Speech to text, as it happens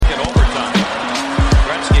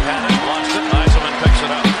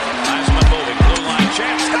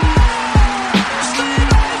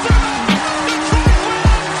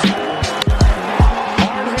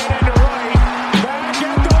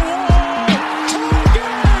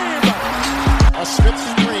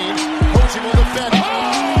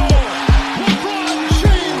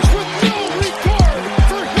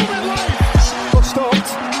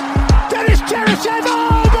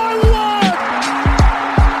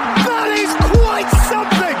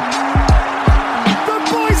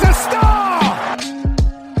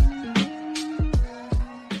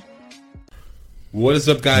What is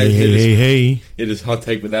up, guys? Hey. It is Hot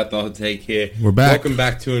Take Without the Hot Take here. We're back. Welcome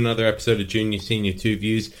back to another episode of Junior Senior 2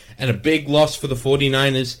 Views. And a big loss for the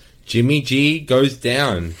 49ers. Jimmy G goes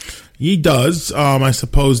down. He does. I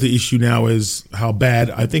suppose the issue now is how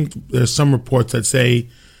bad. I think there's some reports that say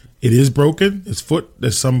it is broken, his foot.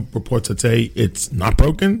 There's some reports that say it's not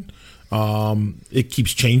broken. It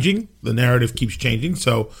keeps changing. The narrative keeps changing.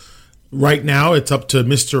 So right now it's up to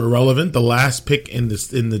Mr. Irrelevant, the last pick in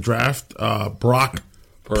the draft, Brock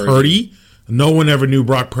Purdy. No one ever knew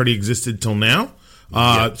Brock Purdy existed till now.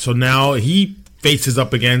 So now he faces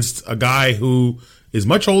up against a guy who is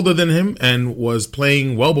much older than him and was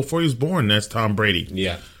playing well before he was born. That's Tom Brady.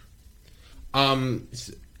 Yeah.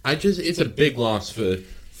 It's a big loss for the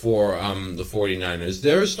 49ers.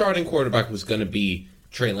 Their starting quarterback was going to be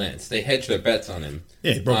Trey Lance. They hedged their bets on him.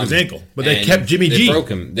 Yeah, he broke his ankle. But they kept Jimmy G. They broke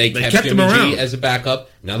him. They kept Jimmy G as a backup.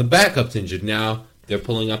 Now the backup's injured. Now they're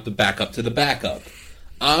pulling up the backup to the backup.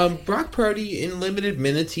 Brock Purdy, in limited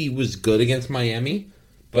minutes, he was good against Miami.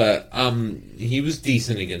 But he was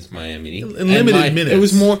decent against Miami. In limited minutes.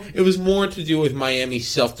 It was more to do with Miami's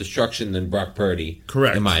self-destruction than Brock Purdy.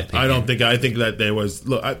 Correct. In my opinion. I think that there was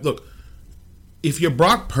look. If you're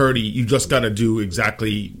Brock Purdy, you just got to do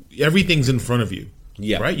exactly everything's in front of you.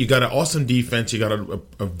 Yeah. Right? You got an awesome defense, you got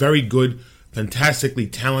a very good, fantastically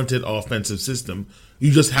talented offensive system. You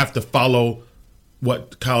just have to follow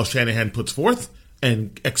what Kyle Shanahan puts forth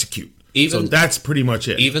and execute. So that's pretty much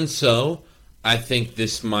it. Even so, I think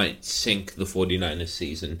this might sink the 49ers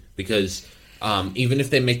season because even if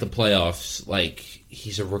they make the playoffs,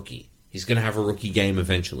 he's a rookie. He's going to have a rookie game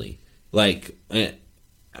eventually. Even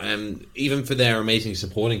for their amazing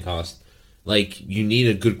supporting cast, you need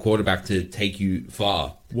a good quarterback to take you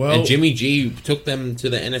far. Well, and Jimmy G took them to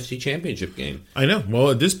the NFC Championship game. I know. Well,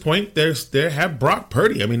 at this point, they have Brock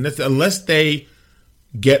Purdy. I mean, unless they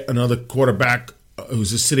get another quarterback who's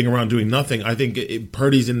just sitting around doing nothing, I think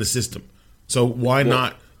Purdy's in the system. So why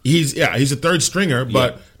not? He's a third stringer,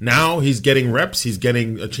 but now he's getting reps. He's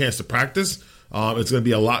getting a chance to practice. It's going to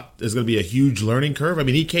be a lot. There's going to be a huge learning curve. I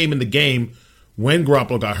mean, he came in the game when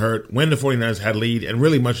Garoppolo got hurt, when the 49ers had lead, and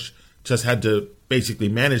really much just had to basically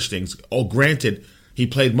manage things. Oh, granted, he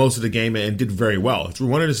played most of the game and did very well. Threw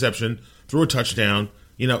one interception, threw a touchdown,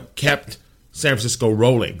 kept San Francisco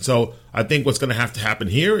rolling. So I think what's going to have to happen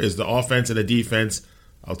here is the offense and the defense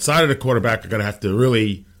outside of the quarterback are going to have to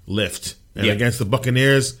really lift. And against the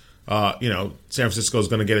Buccaneers, San Francisco is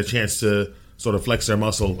going to get a chance to sort of flex their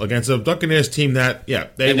muscle against a Buccaneers team that,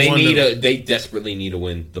 they desperately need to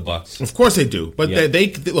win the Bucs. Of course they do, but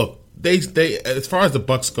they look. They as far as the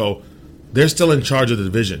Bucs go, they're still in charge of the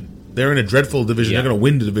division. They're in a dreadful division. They're going to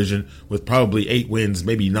win the division with probably 8 wins,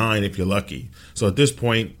 maybe 9 if you're lucky. So at this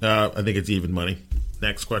point, I think it's even money.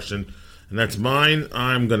 Next question, and that's mine.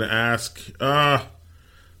 I'm going to ask: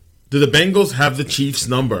 do the Bengals have the Chiefs'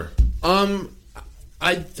 number?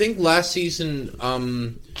 I think last season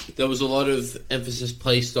there was a lot of emphasis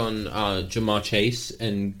placed on Ja'Marr Chase,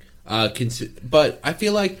 but I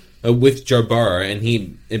feel like with Joe Burrow, and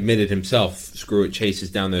he admitted himself, screw it, Chase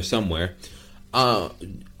is down there somewhere. But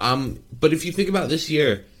if you think about this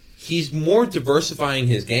year, he's more diversifying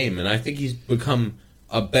his game, and I think he's become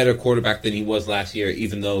a better quarterback than he was last year,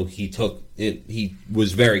 even though he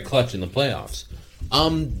was very clutch in the playoffs.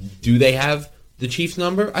 Do they have the Chiefs'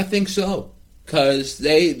 number? I think so, because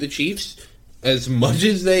the Chiefs, as much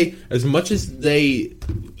as they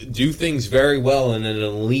do things very well and at an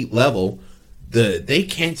elite level, they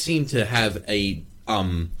can't seem to have a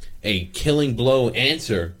killing blow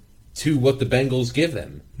answer to what the Bengals give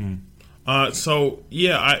them. I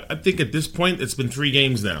think at this point it's been 3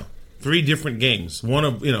 games now, 3 different games. One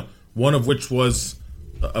of which was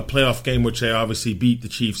a playoff game, which they obviously beat the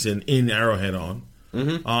Chiefs in Arrowhead on.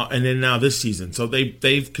 Mm-hmm. And then now this season. So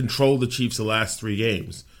they've controlled the Chiefs the last 3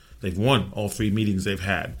 games. They've won all 3 meetings they've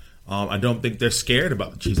had. I don't think they're scared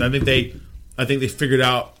about the Chiefs. I think they figured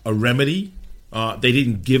out a remedy. They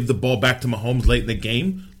didn't give the ball back to Mahomes late in the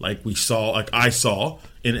game like I saw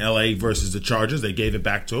in LA versus the Chargers. They gave it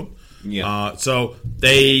back to him. Yeah. So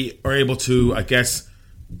they are able to, I guess,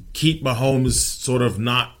 keep Mahomes sort of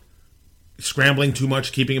not scrambling too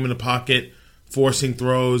much, keeping him in the pocket, forcing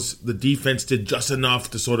throws. The defense did just enough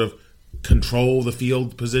to sort of control the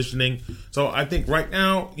field positioning. So I think right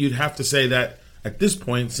now you'd have to say that at this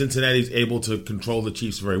point, Cincinnati's able to control the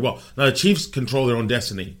Chiefs very well. Now, the Chiefs control their own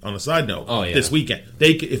destiny, on a side note, this weekend.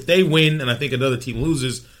 If they win and I think another team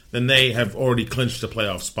loses, then they have already clinched a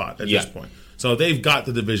playoff spot at this point. So they've got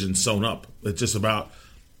the division sewn up. It's just about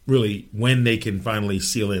really when they can finally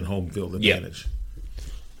seal in home field advantage.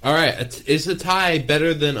 All right. Is a tie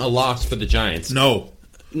better than a loss for the Giants? No.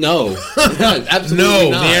 No, absolutely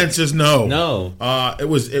No, not. the answer is no. No. It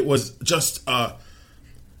was just the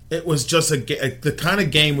kind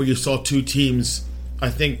of game where you saw two teams, I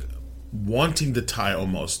think, wanting to tie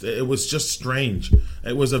almost. It was just strange.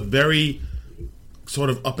 It was a very sort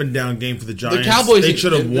of up and down game for the Giants. The Cowboys, they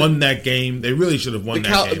should have won that game. They really should have won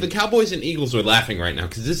that game. The Cowboys and Eagles are laughing right now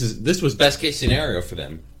because this was best case scenario for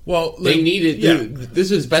them. Well, they needed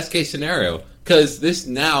this is best case scenario because this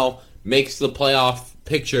now makes the playoff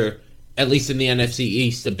picture, at least in the NFC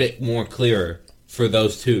East, a bit more clearer for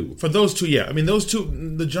those two. For those two, yeah. I mean, those two,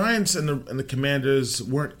 the Giants and the Commanders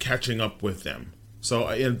weren't catching up with them. So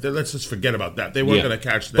let's just forget about that. They weren't going to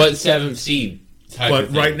catch them. But 7th seed.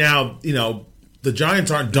 But right now, the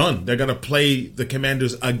Giants aren't done. They're going to play the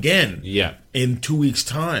Commanders again in 2 weeks'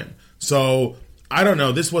 time. So, I don't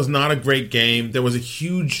know. This was not a great game. There was a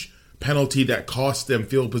huge penalty that cost them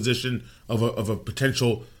field position of a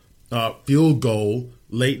potential field goal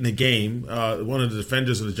late in the game. One of the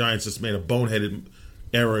defenders of the Giants just made a boneheaded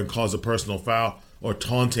error and caused a personal foul or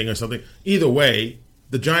taunting or something. Either way,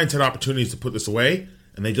 the Giants had opportunities to put this away,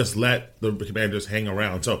 and they just let the Commanders hang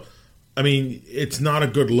around. So, I mean, it's not a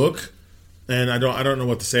good look, and I don't know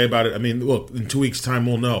what to say about it. I mean, look, in 2 weeks' time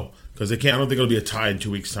we'll know because I don't think it'll be a tie in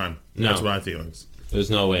 2 weeks' time. No. That's what I feel. There's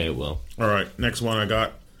no way it will. All right, next one I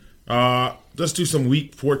got. Let's do some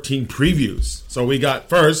Week 14 previews. So we got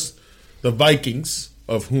first the Vikings,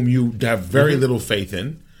 of whom you have very little faith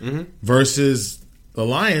in, versus the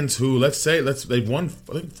Lions, who they've won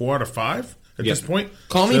I think 4 out of 5 at this point.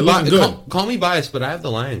 Call me biased, but I have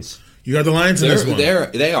the Lions. You got the Lions in this one.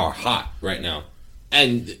 They are hot right now,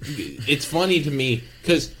 and it's funny to me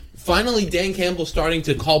because finally Dan Campbell's starting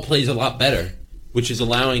to call plays a lot better, which is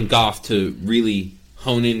allowing Goff to really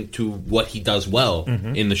hone into what he does well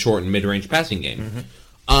in the short and mid-range passing game.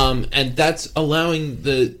 And that's allowing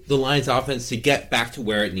the Lions offense to get back to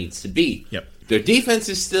where it needs to be. Yep. Their defense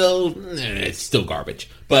is still garbage.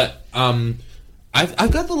 But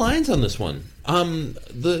I've got the Lions on this one.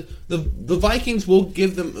 The Vikings will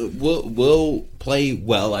play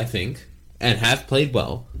well, I think, and have played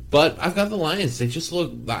well. But I've got the Lions. They just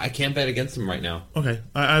look. I can't bet against them right now. Okay,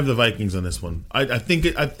 I have the Vikings on this one. I think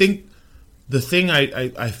the thing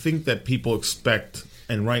I think that people expect,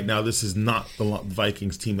 and right now this is not the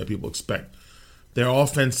Vikings team that people expect. Their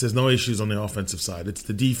offense, there's no issues on the offensive side. It's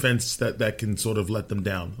the defense that can sort of let them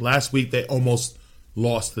down. Last week they almost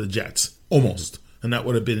lost to the Jets, almost, and that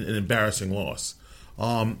would have been an embarrassing loss.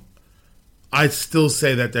 I still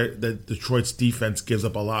say that Detroit's defense gives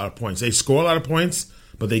up a lot of points. They score a lot of points,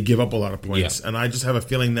 but they give up a lot of points. Yeah. And I just have a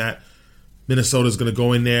feeling that Minnesota's going to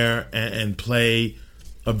go in there and play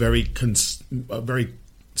a very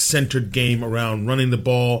centered game around running the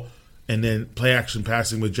ball and then play action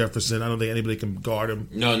passing with Jefferson. I don't think anybody can guard him.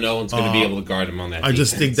 No one's going to be able to guard him on that. I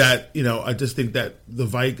just think that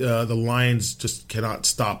the Lions just cannot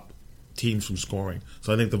stop teams from scoring.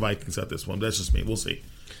 So I think the Vikings got this one. That's just me. We'll see.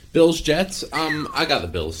 Bills Jets. I got the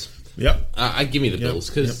Bills. Yep. I give me the Bills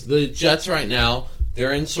because the Jets right now,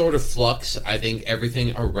 they're in sort of flux. I think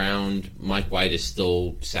everything around Mike White is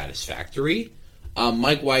still satisfactory.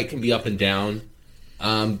 Mike White can be up and down,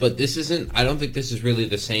 but this isn't. I don't think this is really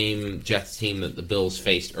the same Jets team that the Bills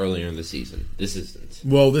faced earlier in the season. This isn't.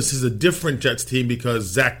 Well, this is a different Jets team because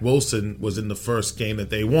Zach Wilson was in the first game that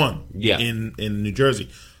they won. Yeah. In New Jersey.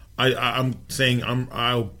 I'm saying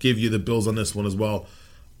I'll give you the Bills on this one as well.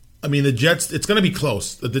 I mean, the Jets, it's going to be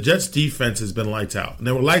close. The Jets' defense has been lights out. And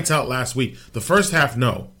they were lights out last week. The first half,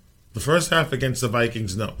 no. The first half against the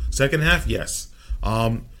Vikings, no. Second half, yes.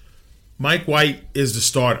 Mike White is the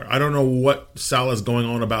starter. I don't know what Salah's going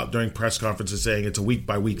on about during press conferences saying it's a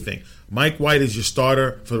week-by-week thing. Mike White is your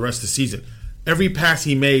starter for the rest of the season. Every pass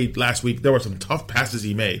he made last week, there were some tough passes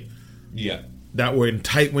he made. Yeah. That were in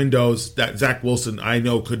tight windows that Zach Wilson, I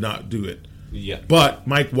know, could not do it. Yeah. But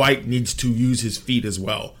Mike White needs to use his feet as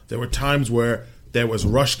well. There were times where there was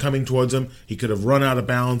rush coming towards him. He could have run out of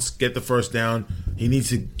bounds, get the first down. He needs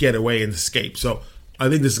to get away and escape. So I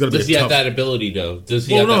think this is going to be Does he have that ability, though? Does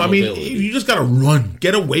he have that ability? You just got to run.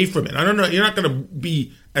 Get away from it. I don't know. You're not going to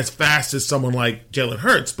be as fast as someone like Jalen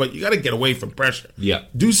Hurts, but you got to get away from pressure. Yeah.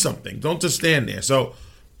 Do something. Don't just stand there. So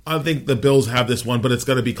I think the Bills have this one, but it's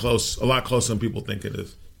going to be close, a lot closer than people think it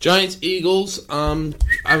is. Giants, Eagles.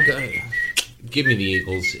 Give me the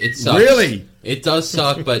Eagles. It sucks. Really? It does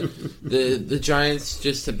suck, but the Giants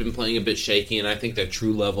just have been playing a bit shaky, and I think their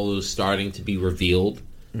true level is starting to be revealed.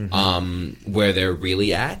 Where they're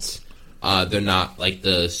really at. They're not like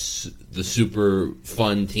the super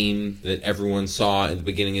fun team that everyone saw at the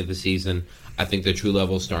beginning of the season. I think their true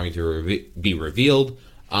level is starting to be revealed.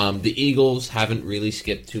 The Eagles haven't really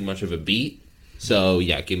skipped too much of a beat, So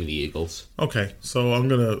yeah, give me the Eagles. Okay, so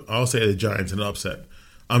I'll say the Giants in an upset.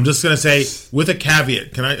 I'm just gonna say with a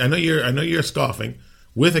caveat. I know you're scoffing.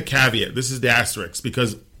 With a caveat, this is the asterisk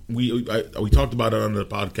because we talked about it on the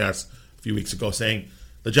podcast a few weeks ago, saying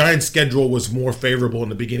the Giants' schedule was more favorable in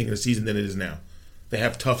the beginning of the season than it is now. They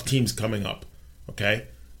have tough teams coming up, okay,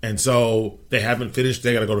 and so they haven't finished.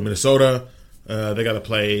 They got to go to Minnesota. They got to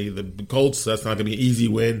play the Colts. So that's not going to be an easy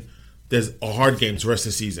win. There's a hard games the rest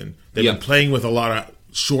of the season. They've been playing with a lot of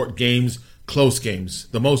short games, close games.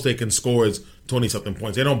 The most they can score is 20-something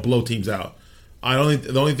points. They don't blow teams out. I think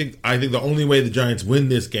the only way the Giants win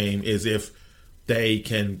this game is if they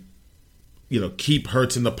can, keep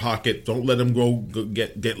Hurts in the pocket. Don't let him go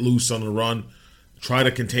get loose on the run. Try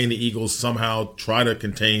to contain the Eagles somehow. Try to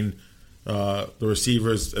contain the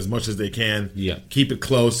receivers as much as they can. Yeah. Keep it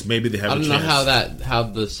close. Maybe they have a chance. I don't know how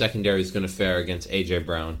the secondary is going to fare against A.J.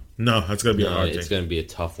 Brown. No, that's going to be a hard game. It's going to be a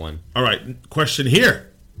tough one. All right, question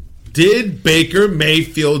here. Did Baker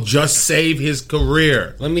Mayfield just save his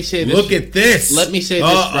career? Let me say this. Look at this. Let me say this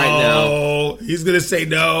right now. Oh, he's going to say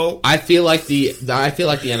no. I feel like the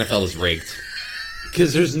NFL is rigged.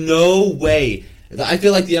 Because there's no way. I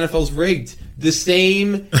feel like the NFL is rigged. The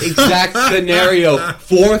same exact scenario.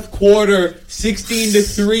 Fourth quarter,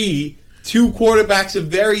 16-3. Two quarterbacks of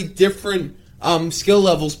very different skill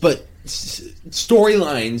levels, but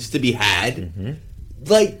storylines to be had. Mm-hmm.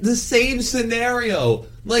 Like, the same scenario.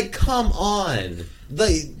 Like, come on.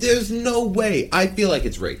 Like, there's no way. I feel like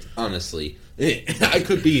it's rigged, honestly. I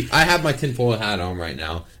have my tinfoil hat on right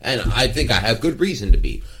now, and I think I have good reason to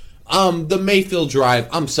be. The Mayfield drive,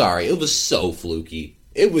 I'm sorry, it was so fluky.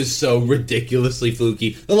 It was so ridiculously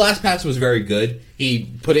fluky. The last pass was very good.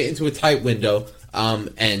 He put it into a tight window,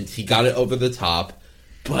 and he got it over the top.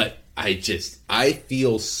 But I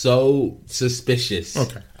feel so suspicious.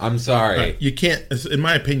 Okay. I'm sorry. Right. You can't, in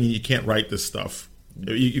my opinion, you can't write this stuff.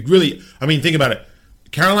 You really, think about it.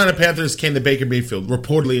 Carolina Panthers came to Baker Mayfield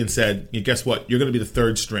reportedly and said, guess what? You're going to be the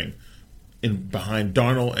third string behind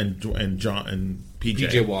Darnold and John and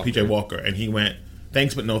PJ Walker. And he went,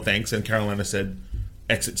 thanks, but no thanks. And Carolina said,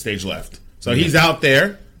 exit stage left. So he's out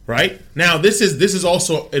there, right? Now, this is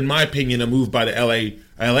also, in my opinion, a move by the LA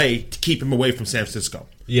to keep him away from San Francisco.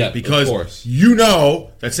 Yeah, because of course.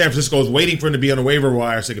 That San Francisco is waiting for him to be on a waiver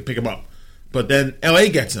wire so they can pick him up. But then LA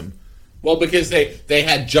gets him. Well, because they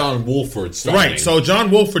had John Wolford starting. Right, so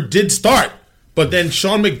John Wolford did start. But then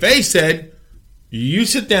Sean McVay said, you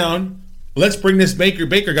sit down, let's bring this Baker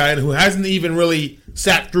guy in who hasn't even really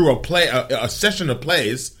sat through a session of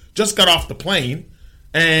plays, just got off the plane,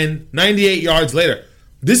 and 98 yards later.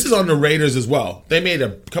 This is on the Raiders as well. They made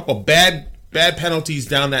a couple bad penalties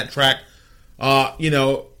down that track.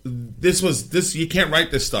 This you can't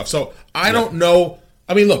write this stuff. So I don't know.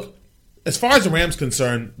 Look, as far as the Rams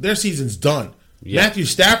concerned, their season's done. Yeah. Matthew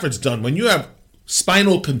Stafford's done. When you have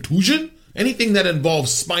spinal contusion, anything that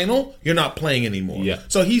involves spinal, you're not playing anymore. Yeah.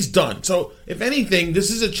 So he's done. So if anything,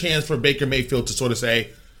 this is a chance for Baker Mayfield to sort of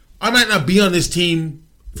say, I might not be on this team.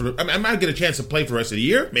 I might get a chance to play for the rest of the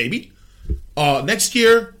year, maybe. Next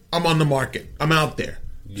year, I'm on the market. I'm out there.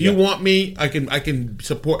 If you want me, I can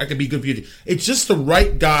support. I can be good for you. It's just the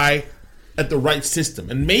right guy at the right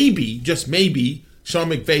system, and maybe, just maybe, Sean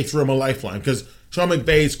McVay threw him a lifeline because Sean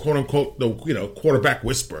McVay is quote unquote the quarterback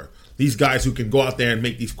whisperer. These guys who can go out there and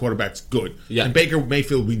make these quarterbacks good. Yeah. And Baker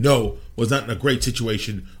Mayfield, we know, was not in a great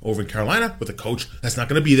situation over in Carolina with a coach that's not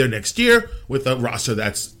going to be there next year with a roster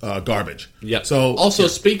that's garbage. Yeah. So also,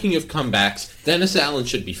 speaking of comebacks, Dennis Allen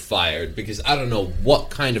should be fired because I don't know what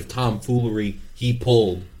kind of tomfoolery he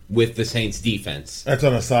pulled with the Saints defense. That's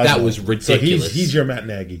on a side. That was ridiculous. So he's your Matt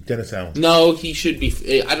Nagy, Dennis Allen. No, he should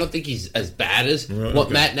be. I don't think he's as bad as what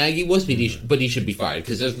Matt Nagy was, but he should be fired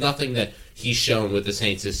because there's nothing that he's shown with the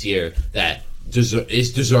Saints this year that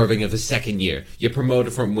is deserving of a second year. You're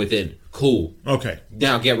promoted from within. Cool. Okay.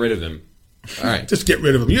 Now get rid of him. All right. Just get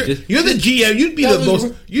rid of him. You're the GM. You'd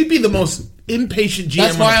be the most impatient GM.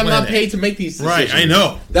 That's why I'm not paid to make these decisions. Right, I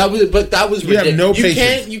know. That was ridiculous. You have no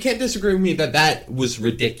patience. You can't disagree with me that was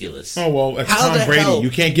ridiculous. Oh well, that's Tom Brady. Hell? You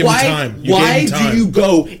can't give him time. Why do you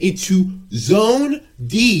go into zone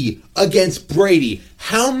D against Brady?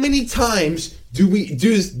 How many times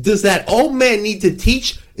does that old man need to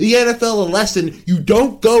teach the NFL a lesson? You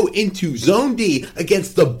don't go into zone D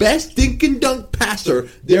against the best dink and dunk passer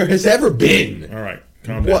there has ever been. All right.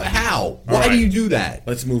 Calm down. How? Why do you do that?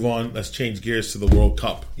 Let's move on. Let's change gears to the World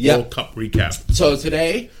Cup. World Cup recap. So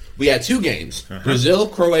today we had two games: Brazil,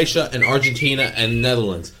 Croatia, and Argentina and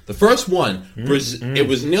Netherlands. The first one, it was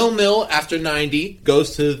 0-0 after 90,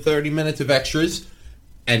 goes to 30 minutes of extras,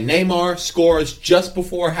 and Neymar scores just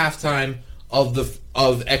before halftime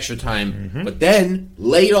of extra time. But then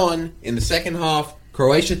late on in the second half,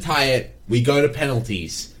 Croatia tie it. We go to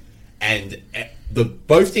penalties, and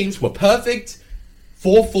both teams were perfect.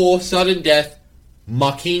 4-4 sudden death.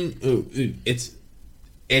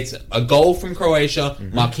 It's a goal from Croatia.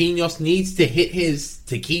 Marquinhos needs to hit his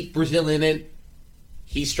to keep Brazil in it.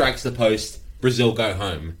 He strikes the post. Brazil go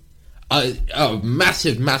home. A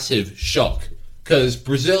massive shock, because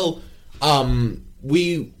Brazil.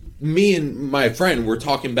 Me and my friend were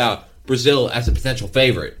talking about Brazil as a potential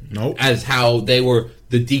favorite. Nope. As how they were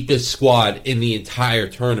the deepest squad in the entire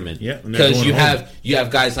tournament. Yeah, because you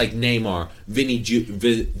have guys like Neymar,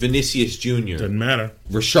 Vinicius Jr. Doesn't matter.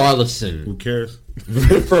 Richarlison. Who cares?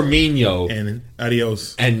 Firmino. And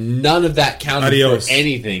adios. And none of that counted for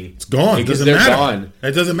anything. It's gone. Because Doesn't they're matter. gone.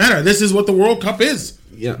 It doesn't matter. This is what the World Cup is.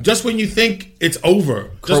 Yeah. Just when you think it's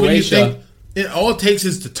over. Just when you think all it takes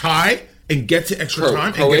is to tie and get to extra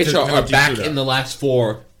time. Croatia and are back in the last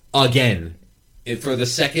four again for the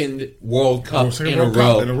second World Cup in a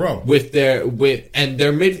row.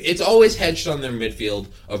 It's always hedged on their midfield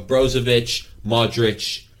of Brozovic,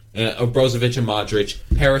 Modric, and Modric.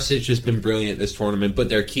 Perisic has been brilliant this tournament, but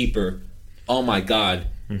their keeper, oh my God,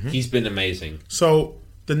 he's been amazing. So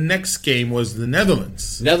the next game was the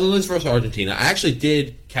Netherlands. Netherlands versus Argentina. I actually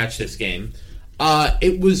did catch this game.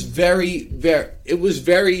 It was very,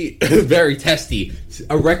 very testy.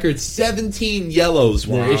 A record 17 yellows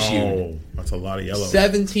were issued. That's a lot of yellows.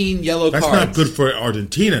 17 yellow cards. That's not good for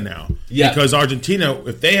Argentina now. Yeah. Because Argentina,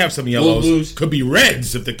 if they have some yellows, could be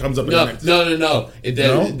reds if it comes up in the next. No.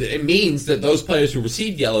 It means that those players who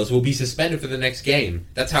received yellows will be suspended for the next game.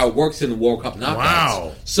 That's how it works in the World Cup knockouts.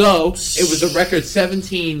 Wow. So, it was a record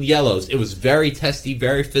 17 yellows. It was very testy,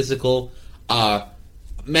 very physical.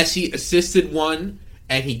 Messi assisted one,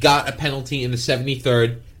 and he got a penalty in the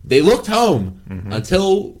 73rd. They looked home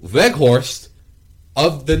until Weghorst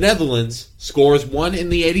of the Netherlands scores one in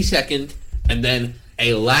the 82nd, and then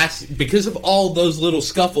because of all those little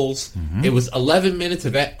scuffles, it was 11 minutes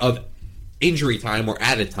of injury time or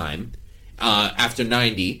added time after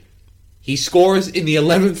 90. He scores in the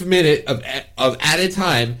 11th minute of added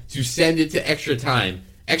time to send it to extra time.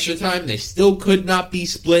 Extra time, they still could not be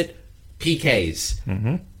split.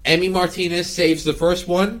 PKs. Emi Martinez saves the first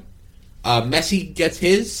one. Messi gets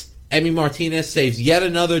his. Emi Martinez saves yet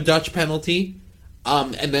another Dutch penalty.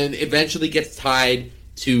 And then eventually gets tied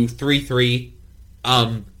to 3-3.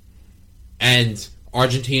 And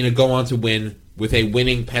Argentina go on to win with a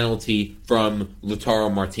winning penalty from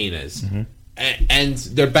Lautaro Martinez. And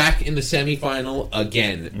they're back in the semifinal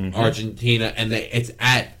again, Argentina, and it's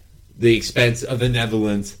at the expense of the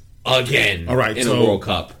Netherlands again. All right, in a World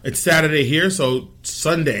Cup. It's Saturday here, so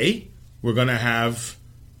Sunday we're going to have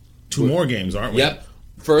two more games, aren't we? Yep.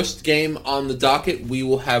 First game on the docket, we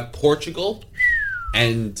will have Portugal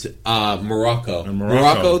and Morocco.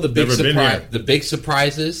 Morocco, the big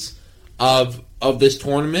surprises of this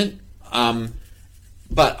tournament.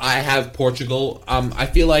 But I have Portugal. I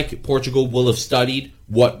feel like Portugal will have studied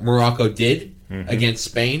what Morocco did against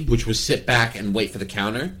Spain, which was sit back and wait for the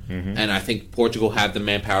counter. And I think Portugal have the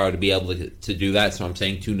manpower to be able to do that, so I'm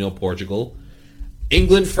saying 2-0 Portugal.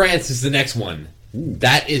 England-France is the next one. Ooh.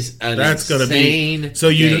 That's insane game. So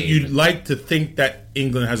you'd like to think that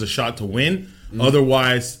England has a shot to win.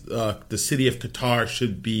 Otherwise, the city of Qatar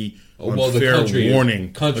should be on fair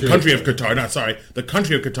warning. The country of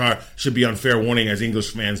Qatar should be on fair warning, as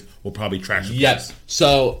English fans will probably trash it. Yes.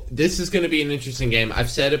 So this is going to be an interesting game. I've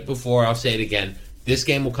said it before. I'll say it again. This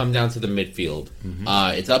game will come down to the midfield.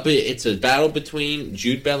 It's a battle between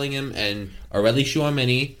Jude Bellingham and Aureli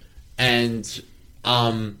Tchouameni, and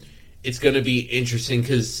it's going to be interesting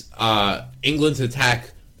because England's attack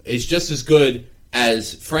is just as good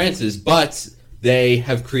as France's, but they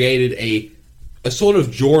have created a sort of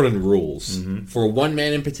Jordan rules for one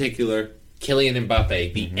man in particular, Kylian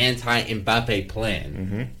Mbappe, the anti-Mbappe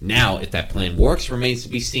plan. Now, if that plan works, remains to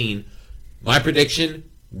be seen. My prediction,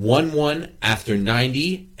 1-1 after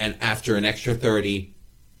 90 and after an extra 30,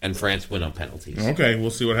 and France win on penalties. Okay, we'll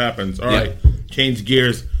see what happens. All right, change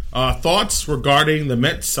gears. Thoughts regarding the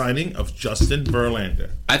Mets signing of Justin Verlander?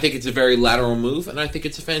 I think it's a very lateral move, and I think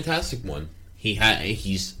it's a fantastic one.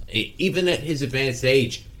 He's even at his advanced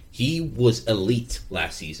age, he was elite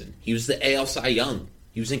last season. He was the AL Cy Young.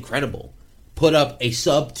 He was incredible. Put up a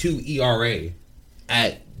sub-2 ERA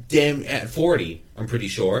at 40, I'm pretty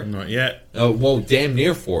sure. Not yet. Damn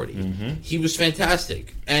near 40. He was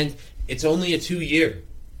fantastic. And it's only a 2-year.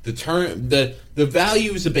 The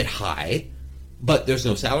value is a bit high, but there's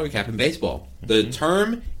no salary cap in baseball. The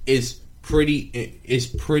term is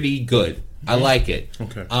pretty good. I like it.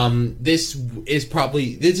 Okay. This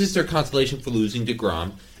is their consolation for losing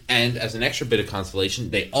DeGrom, and as an extra bit of consolation,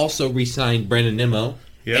 they also re-signed Brandon Nimmo,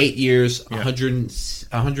 8 years,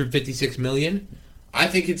 156 million. I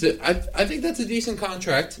think I think that's a decent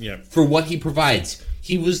contract for what he provides.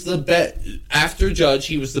 He was the best after Judge.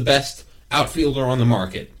 He was the best outfielder on the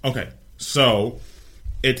market. Okay, so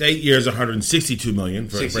it's 8 years, 162 million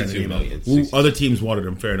for Brandon Nimmo. Other teams wanted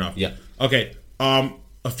him. Fair enough. Yeah. Okay.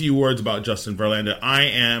 A few words about Justin Verlander. I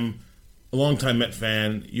am a longtime Met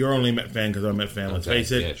fan. You're only a Met fan because I'm a Met fan. Let's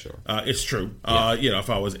face it. Yeah, sure. It's true. If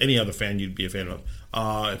I was any other fan, you'd be a fan of.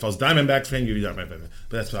 If I was Diamondbacks fan, you'd be a Diamondbacks fan.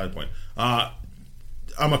 But that's beside the point.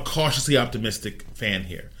 I'm a cautiously optimistic fan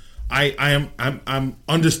here. I'm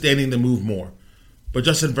understanding the move more. But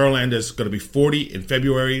Justin Verlander is going to be 40 in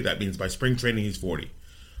February. That means by spring training he's 40.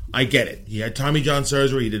 I get it. He had Tommy John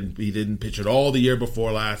surgery. He didn't pitch at all the year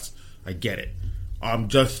before last. I get it.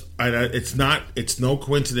 It's no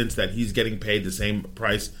coincidence that he's getting paid the same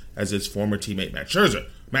price as his former teammate Max Scherzer.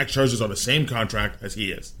 Max Scherzer's on the same contract as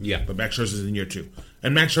he is. Yeah. But Max Scherzer's in year 2.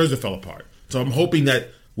 And Max Scherzer fell apart. So I'm hoping that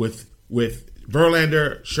with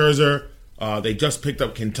Verlander, Scherzer, they just picked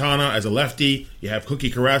up Quintana as a lefty. You have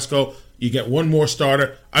Cookie Carrasco. You get one more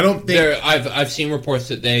starter. I don't think I've seen reports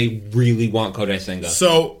that they really want Kodai Senga.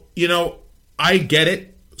 So, I get it.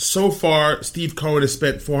 So far, Steve Cohen has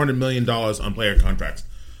spent $400 million on player contracts.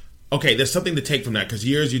 Okay, there's something to take from that because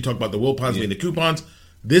years you talk about the Wilpons being the coupons.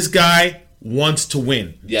 This guy wants to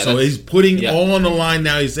win. Yeah, so he's putting all on the line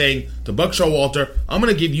now. He's saying to Buck Showalter, I'm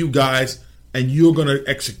going to give you guys and you're going to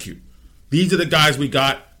execute. These are the guys we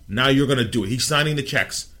got. Now you're going to do it. He's signing the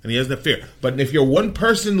checks and he has no fear. But if you're one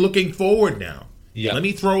person looking forward now, let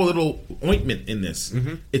me throw a little ointment in this.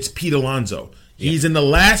 Mm-hmm. It's Pete Alonso. He's in the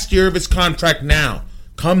last year of his contract now.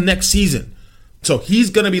 Come next season. So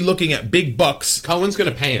he's going to be looking at big bucks. Cohen's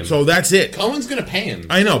going to pay him. So that's it. Cohen's going to pay him.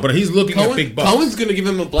 I know, but he's looking at big bucks. Cohen's going to give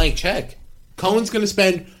him a blank check. Cohen's going to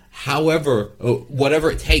spend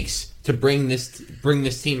whatever it takes to bring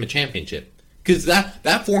this team a championship. Because that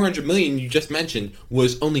 $400 million you just mentioned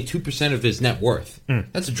was only 2% of his net worth.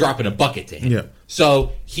 That's a drop in a bucket to him. Yeah.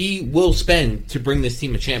 So he will spend to bring this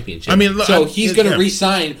team a championship. I mean, so he's going to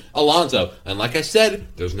re-sign Alonso. And like I said,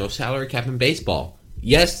 there's no salary cap in baseball.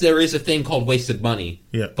 Yes, there is a thing called wasted money.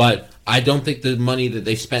 Yeah. But I don't think the money that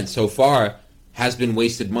they've spent so far has been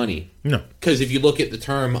wasted money. No. Because if you look at the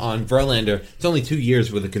term on Verlander, it's only 2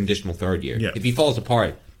 years with a conditional third year. Yeah. If he falls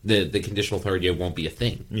apart, the conditional third year won't be a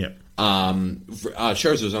thing. Yeah.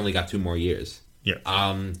 Scherzer's only got 2 more years. Yeah.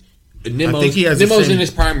 Nimmo's in his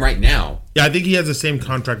prime right now. Yeah, I think he has the same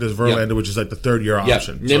contract as Verlander, which is like the third-year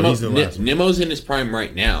option. Nimmo's in his prime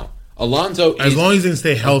right now. Alonso, as long as he can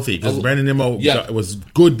stay healthy, because Brandon Nimmo was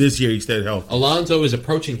good this year, he stayed healthy. Alonso is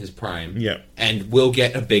approaching his prime, and will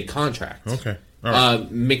get a big contract. Okay, all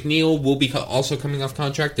right. McNeil will be also coming off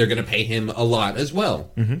contract. They're going to pay him a lot as well.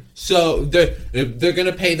 Mm-hmm. So they're going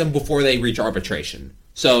to pay them before they reach arbitration.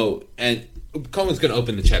 So and Cohen's going to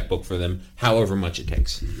open the checkbook for them, however much it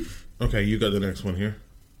takes. Okay, you got the next one here.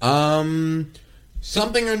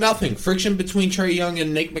 Something or nothing. Friction between Trae Young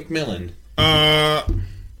and Nate McMillan.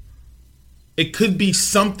 It could be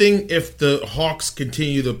something if the Hawks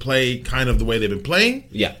continue to play kind of the way they've been playing.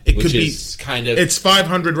 Yeah, it could be kind of. It's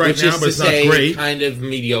 500 right now, but it's not great. Kind of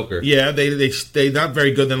mediocre. Yeah, they're not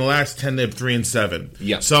very good. In the last 10, they have 3-7.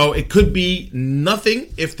 Yeah. So it could be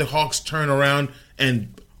nothing if the Hawks turn around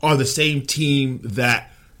and are the same team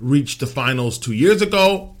that reached the finals 2 years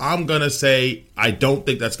ago. I'm gonna say I don't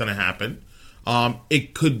think that's gonna happen.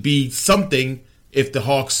 It could be something if the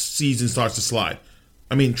Hawks season starts to slide.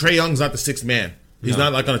 I mean, Trae Young's not the sixth man. He's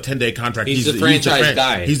not like on a 10-day contract. He's the franchise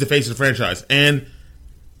guy. He's the face of the franchise. And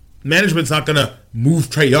management's not going to move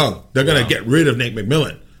Trae Young. They're going to get rid of Nate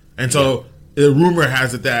McMillan. And so the rumor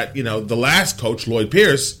has it that, the last coach, Lloyd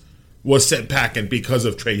Pierce, was sent packing because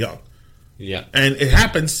of Trae Young. Yeah. And it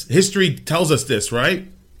happens. History tells us this, right?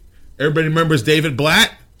 Everybody remembers David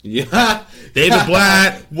Blatt? Yeah. David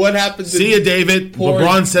Blatt. What happened? See you, David.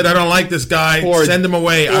 LeBron said, I don't like this guy. Send him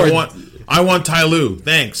away. I want Ty Lue.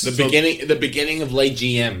 Thanks. The beginning of late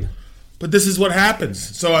GM. But this is what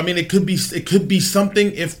happens. So I mean, it could be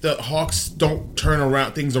something if the Hawks don't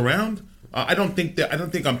turn things around. I don't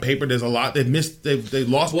think on paper there's a lot. They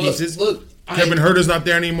lost pieces. Look, Kevin Huerter's not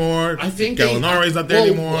there anymore. I think Gallinari's not there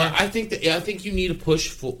anymore. I think you need to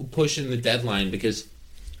push in the deadline because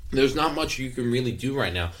there's not much you can really do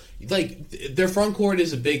right now. Like their front court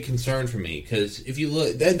is a big concern for me because if you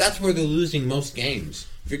look, that's where they're losing most games.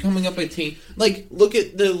 If you're coming up a team look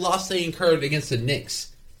at the loss they incurred against the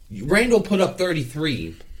Knicks. Randall put up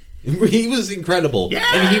 33. He was incredible, Yeah.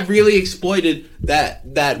 and he really exploited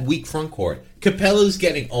that weak front court. Capella's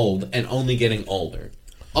getting old and only getting older.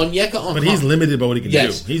 Onyeka, But he's limited by what he can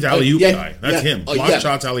do. He's alley-oop guy. That's him. Block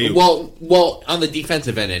shots, alley-oop. Well, on the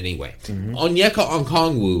defensive end anyway. Onyeka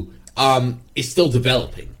Okongwu is still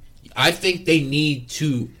developing. I think they need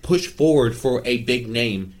to push forward for a big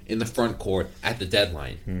name in the front court at the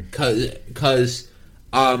deadline. Because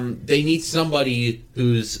they need somebody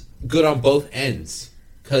who's good on both ends.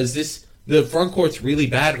 Because the front court's really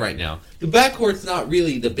bad right now. The back court's not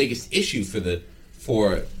really the biggest issue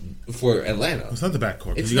for Atlanta. It's not the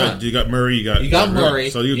backcourt. It's you not. got Murray. You got Murray.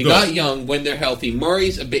 So you got Young when they're healthy.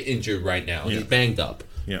 Murray's a bit injured right now. Yeah. He's banged up.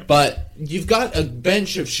 Yeah. But you've got a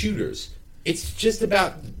bench of shooters. It's just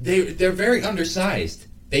about they're very undersized.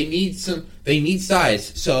 They need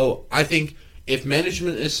size. So I think if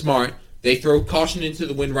management is smart, they throw caution into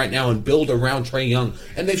the wind right now and build around Trae Young.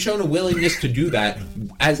 And they've shown a willingness to do that,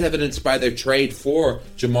 as evidenced by their trade for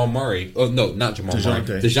Jamal Murray. Oh, no, not Jamal Murray.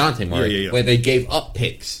 DeJounte Murray. Yeah. Where they gave up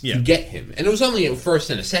picks to get him. And it was only a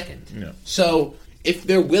first and a second. Yeah. So if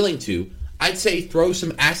they're willing to, I'd say throw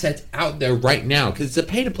some assets out there right now, because it's a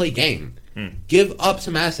pay-to-play game. Give up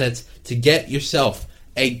some assets to get yourself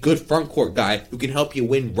a good front court guy who can help you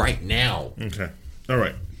win right now. Okay. All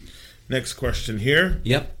right. Next question here.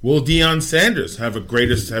 Yep. Will Deion Sanders have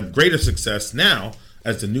greater success now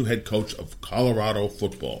as the new head coach of Colorado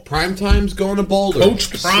football? Prime time's going to Boulder.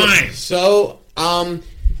 Coach Prime. So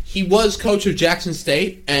he was coach of Jackson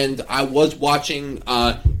State, and I was watching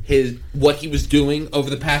what he was doing over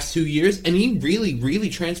the past 2 years, and he really, really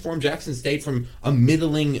transformed Jackson State from a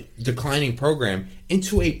middling, declining program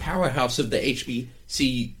into a powerhouse of the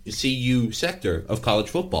HBCU sector of college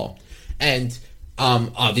football. And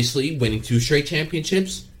obviously, winning 2 straight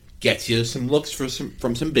championships gets you some looks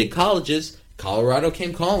from some big colleges. Colorado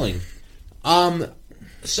came calling.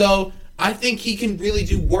 So I think he can really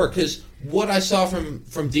do work, because what I saw from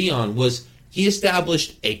Deion was he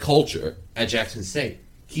established a culture at Jackson State.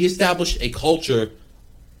 He established a culture,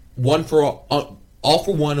 one for all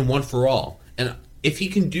for one and one for all. And if he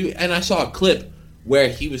can do, and I saw a clip where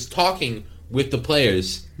he was talking with the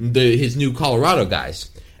players, his new Colorado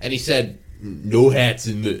guys, and he said, "No hats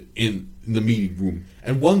in the meeting room."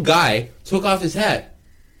 And one guy took off his hat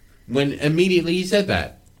when immediately he said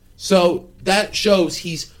that. So that shows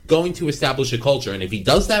he's going to establish a culture, and if he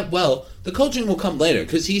does that well, the coaching will come later,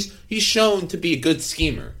 because he's shown to be a good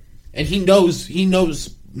schemer, and he knows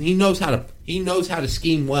how to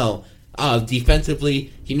scheme well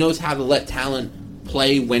defensively. He knows how to let talent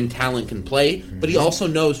play when talent can play, but he also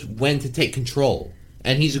knows when to take control,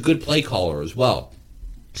 and he's a good play caller as well.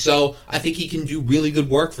 So I think he can do really good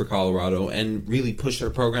work for Colorado and really push their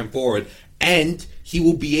program forward, and he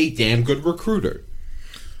will be a damn good recruiter.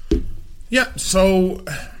 Yeah. So,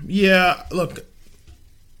 yeah. Look,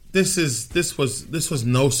 this was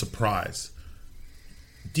no surprise.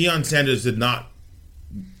 Deion Sanders did not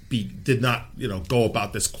go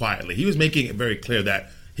about this quietly. He was making it very clear that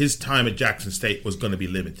his time at Jackson State was going to be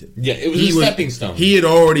limited. Yeah, it was a stepping stone. He had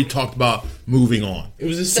already talked about moving on. It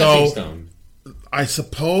was a stepping stone. I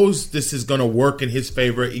suppose this is going to work in his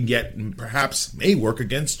favor, and yet perhaps may work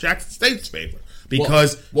against Jackson State's favor.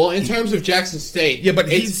 Because in terms of Jackson State, yeah, but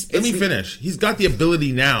let me finish. He's got the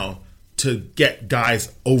ability now to get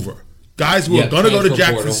guys over, guys who are going to go to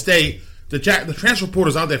Jackson State. The transfer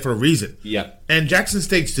portal's out there for a reason. Yeah, and Jackson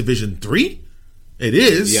State's Division III, it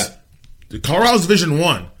is. Yeah, the Colorado's Division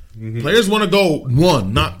I. Mm-hmm. Players want to go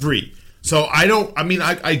 1, not 3. So I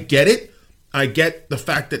get it. I get the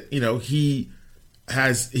fact that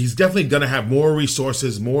he's definitely going to have more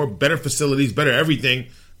resources, better facilities, better everything.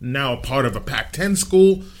 Now a part of a Pac-10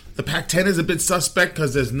 school. The Pac-10 is a bit suspect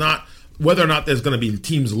because there's not whether or not there's going to be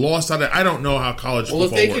teams lost out of it. I don't know how college football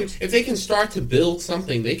works. If they can start to build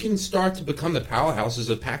something, they can start to become the powerhouses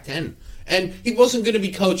of Pac-10. And he wasn't going to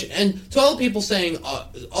be coach. And to all the people saying,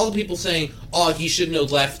 oh, he shouldn't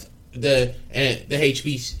have left the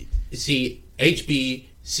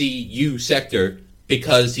HBCU sector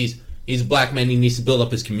because he's a black man. He needs to build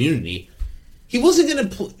up his community. He wasn't going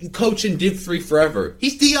to coach in Div 3 forever.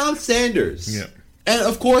 He's Deion Sanders. Yeah. And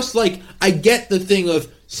of course, I get the thing of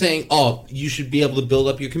saying, oh, you should be able to build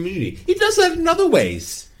up your community. He does that in other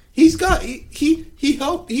ways. He's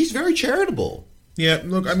very charitable. Yeah,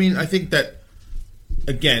 look, I think that,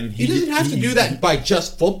 again... He doesn't have to do that by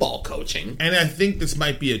just football coaching. And I think this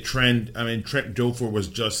might be a trend. Trent Dilfer was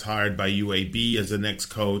just hired by UAB as the next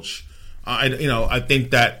coach. I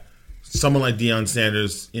think that someone like Deion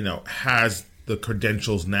Sanders, has the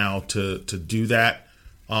credentials now to do that.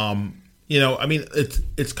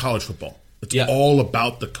 It's college football. It's all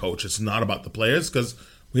about the coach. It's not about the players, because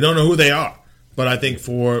We don't know who they are. But I think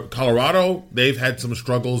for Colorado, they've had some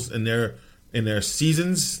struggles in their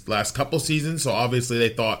seasons, last couple seasons. So obviously they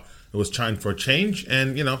thought it was time for a change.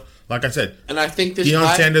 And, like I said, and I think this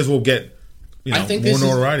Deion Sanders will get more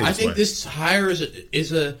notoriety. I think this hire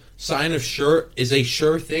is a sign of a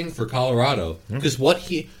sure thing for Colorado. Because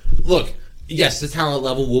yes, the talent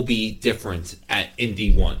level will be different in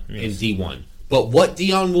D1. But what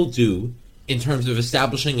Deion will do in terms of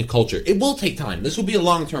establishing a culture, it will take time. This will be a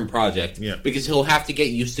long-term project because he'll have to get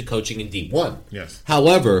used to coaching in D1. Yes.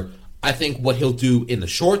 However, I think what he'll do in the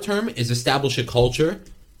short term is establish a culture.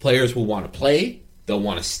 Players will want to play. They'll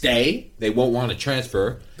want to stay. They won't want to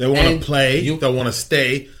transfer. They want to play. They'll want to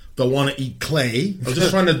stay. They'll want to eat clay. I was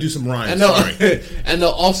just trying to do some rhymes. And he'll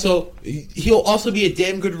also be a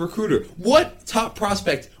damn good recruiter. What top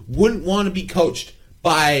prospect wouldn't want to be coached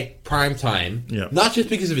by Primetime? Yeah. Not just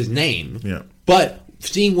because of his name, yeah, but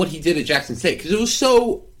seeing what he did at Jackson State, because it was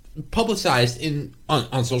so publicized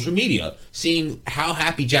on social media, seeing how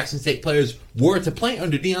happy Jackson State players were to play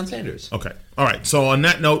under Deion Sanders. Okay. All right. So on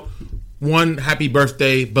that note, one happy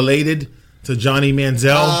birthday belated to Johnny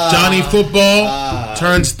Manziel. Johnny Football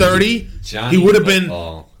turns 30. He would have been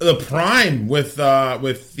the prime with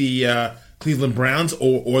the Cleveland Browns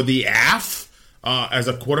or the AF as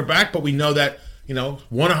a quarterback, but we know that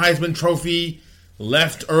won a Heisman Trophy,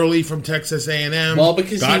 left early from Texas A&M,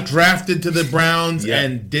 because got drafted to the Browns,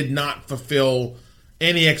 and did not fulfill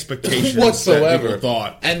any expectations whatsoever. That people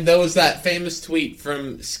thought. And there was that famous tweet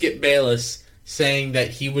from Skip Bayless saying that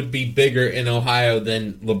he would be bigger in Ohio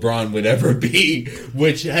than LeBron would ever be,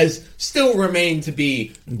 which has still remained to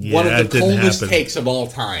be one of the coldest takes of all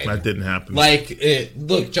time. That didn't happen.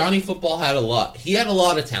 Look, Johnny Football had a lot. He had a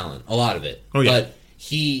lot of talent, a lot of it. Oh, yeah. But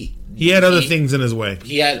he had other things in his way.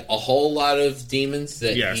 He had a whole lot of demons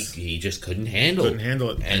that he just couldn't handle. Couldn't handle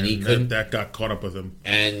it. And he couldn't. That got caught up with him.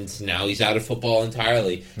 And now he's out of football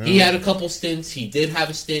entirely. No. He had a couple stints. He did have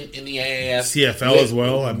a stint in the AAF. CFL as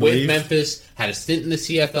well, I believe. With Memphis. Had a stint in the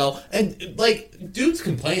CFL. And, dudes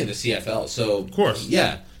can play in the CFL. So, of course.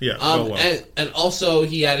 Yeah. Yeah. And also,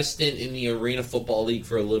 he had a stint in the Arena Football League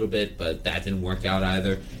for a little bit, but that didn't work out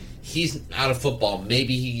either. He's out of football.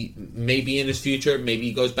 Maybe in his future, maybe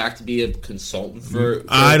he goes back to be a consultant for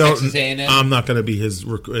Texas A&M. I'm not going to be his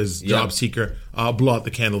job seeker. Blow out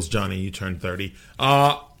the candles, Johnny. You turned 30.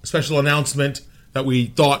 Special announcement that we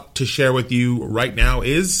thought to share with you right now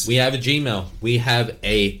is we have a Gmail. We have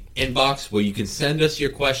a inbox where you can send us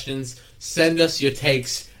your questions, send us your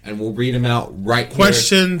takes, and we'll read them out right here.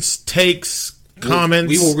 Questions, takes, comments.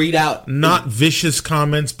 We will read out. Not vicious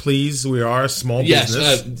comments, please. We are a small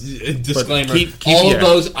business. Disclaimer. All of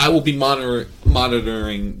those, I will be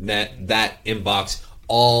monitoring that inbox.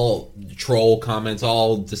 All troll comments,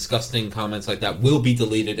 all disgusting comments like that will be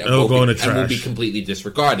deleted and will be completely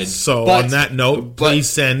disregarded. So on that note, please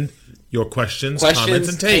send your questions, comments,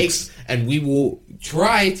 and takes. And we will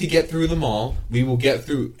try to get through them all. We will get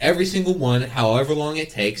through every single one, however long it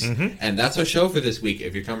takes. Mm-hmm. And that's our show for this week.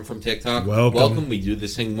 If you're coming from TikTok, welcome. We do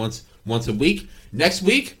this thing once a week. Next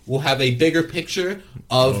week, we'll have a bigger picture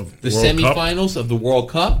of the semifinals of the World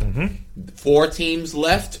Cup. Mm-hmm. 4 teams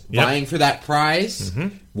left vying for that prize.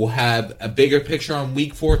 Mm-hmm. We'll have a bigger picture on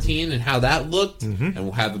Week 14 and how that looked. Mm-hmm. And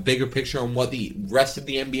we'll have a bigger picture on what the rest of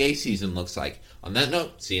the NBA season looks like. On that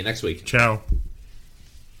note, see you next week. Ciao.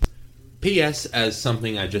 P.S. As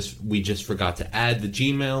something we just forgot to add, the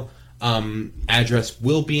Gmail address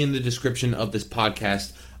will be in the description of this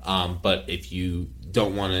podcast. But if you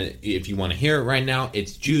want to hear it right now,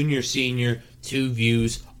 it's junior, senior, 2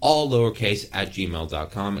 views, all lowercase at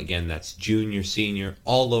gmail.com. Again, that's junior, senior,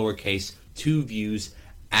 all lowercase, 2 views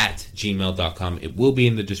at gmail.com. It will be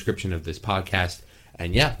in the description of this podcast.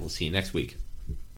 And we'll see you next week.